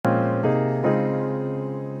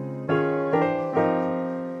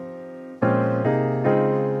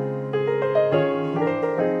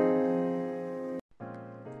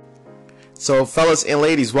So, fellas and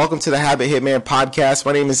ladies, welcome to the Habit Hitman podcast.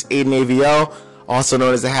 My name is Aiden AVL, also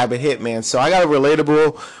known as the Habit Hitman. So, I got a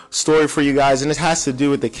relatable story for you guys, and it has to do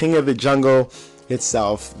with the king of the jungle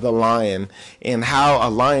itself, the lion, and how a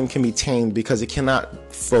lion can be tamed because it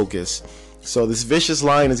cannot focus. So this vicious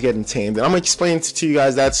lion is getting tamed, and I'm going to explain to you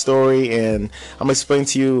guys that story, and I'm going to explain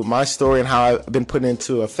to you my story and how I've been put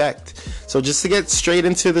into effect. So just to get straight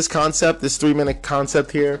into this concept, this 3-minute concept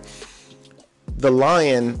here, the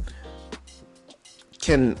lion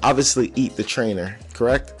can obviously eat the trainer,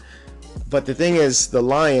 correct? But the thing is, the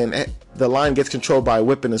lion gets controlled by a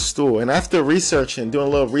whip and a stool. And after researching, doing a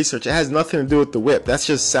little research, it has nothing to do with the whip. That's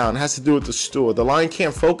just sound. It has to do with the stool. The lion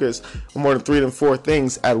can't focus on more than 3 to 4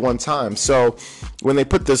 things at one time. So when they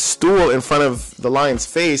put the stool in front of the lion's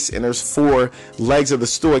face and there's 4 legs of the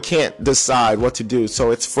stool, it can't decide what to do. So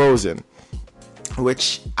it's frozen.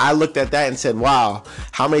 Which I looked at that and said, wow,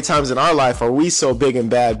 how many times in our life are we so big and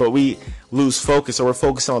bad, but we lose focus, or we're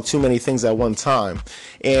focusing on too many things at one time?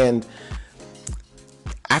 And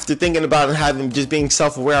after thinking about it and just being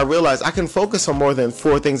self-aware, I realized I can focus on more than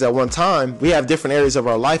 4 things at one time. We have different areas of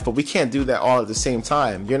our life, but we can't do that all at the same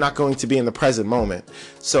time. You're not going to be in the present moment.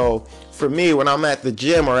 So for me, when I'm at the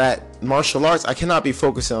gym or at martial arts, I cannot be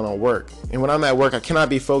focusing on work. And when I'm at work, I cannot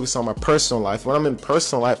be focused on my personal life. When I'm in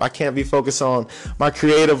personal life, I can't be focused on my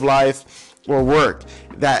creative life or work.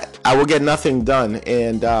 That I will get nothing done,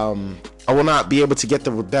 and I will not be able to get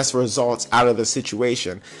the best results out of the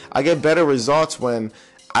situation. I get better results when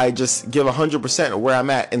I just give 100% of where I'm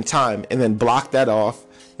at in time, and then block that off,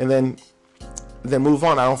 and then move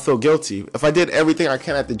on. I don't feel guilty. If I did everything I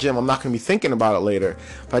can at the gym, I'm not going to be thinking about it later.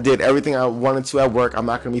 If I did everything I wanted to at work, I'm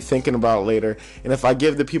not going to be thinking about it later. And if I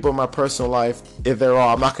give the people in my personal life, if they're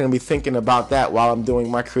all, I'm not going to be thinking about that while I'm doing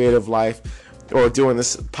my creative life or doing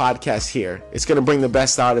this podcast here. It's going to bring the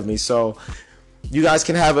best out of me. So you guys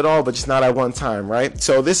can have it all, but just not at one time, right?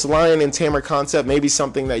 So this lion and tamer concept may be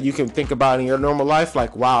something that you can think about in your normal life,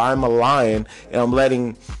 like, wow, I'm a lion, and I'm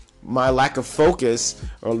letting my lack of focus,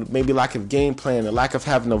 or maybe lack of game plan, or lack of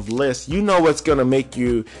having a list, you know what's going to make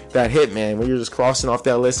you that hitman when you're just crossing off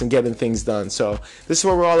that list and getting things done. So this is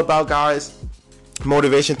what we're all about, guys.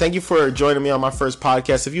 Motivation. Thank you for joining me on my first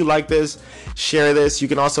podcast. If you like this, share this. You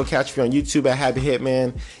can also catch me on YouTube at Habit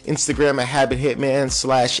Hitman, Instagram at Habit Hitman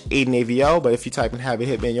 /AidenAVL. But if you type in Habit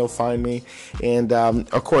Hitman, you'll find me. And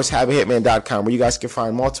of course, HabitHitman.com, where you guys can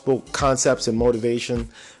find multiple concepts and motivation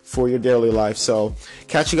for your daily life. So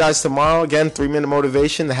catch you guys tomorrow. Again, 3-minute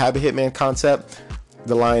motivation, the Habit Hitman concept,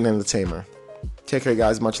 the lion and the tamer. Take care,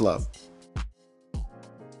 guys. Much love.